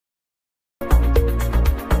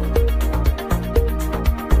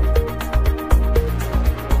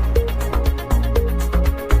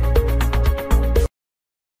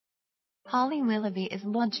Holly Willoughby is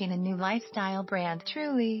launching a new lifestyle brand,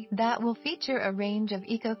 TOWIE, that will feature a range of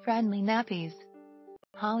eco-friendly nappies.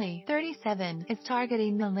 Holly, 37, is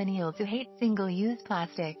targeting millennials who hate single-use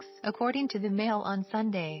plastics, according to the Mail on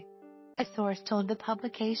Sunday. A source told the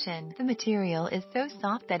publication the material is so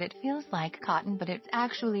soft that it feels like cotton, but it's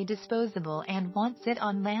actually disposable and won't sit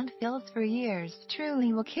on landfills for years.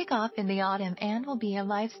 TOWIE will kick off in the autumn and will be a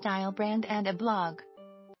lifestyle brand and a blog,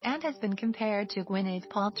 and has been compared to Gwyneth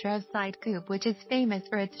Paltrow's site Goop, which is famous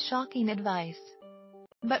for its shocking advice.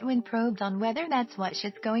 But when probed on whether that's what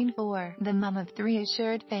she's going for, the mum of three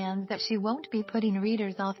assured fans that she won't be putting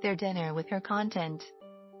readers off their dinner with her content.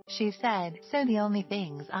 She said, "So the only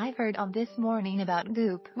things I've heard on this morning about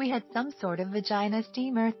Goop, we had some sort of vagina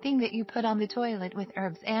steamer thing that you put on the toilet with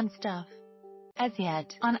herbs and stuff. As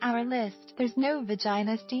yet, on our list, there's no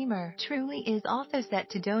vagina steamer." TOWIE is also set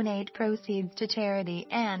to donate proceeds to charity,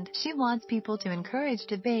 and she wants people to encourage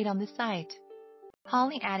debate on the site.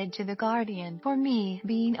 Holly added to The Guardian, "For me,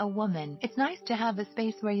 being a woman, it's nice to have a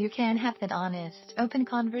space where you can have that honest, open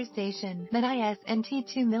conversation that isn't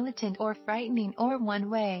too militant or frightening or one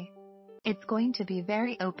way. It's going to be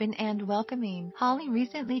very open and welcoming." Holly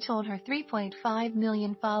recently told her 3.5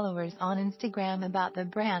 million followers on Instagram about the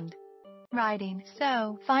brand, writing,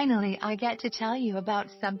 "So, finally I get to tell you about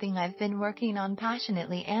something I've been working on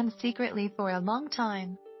passionately and secretly for a long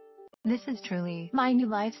time. This is truly my new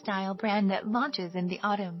lifestyle brand that launches in the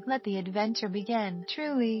autumn. Let the adventure begin."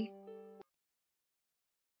 TOWIE.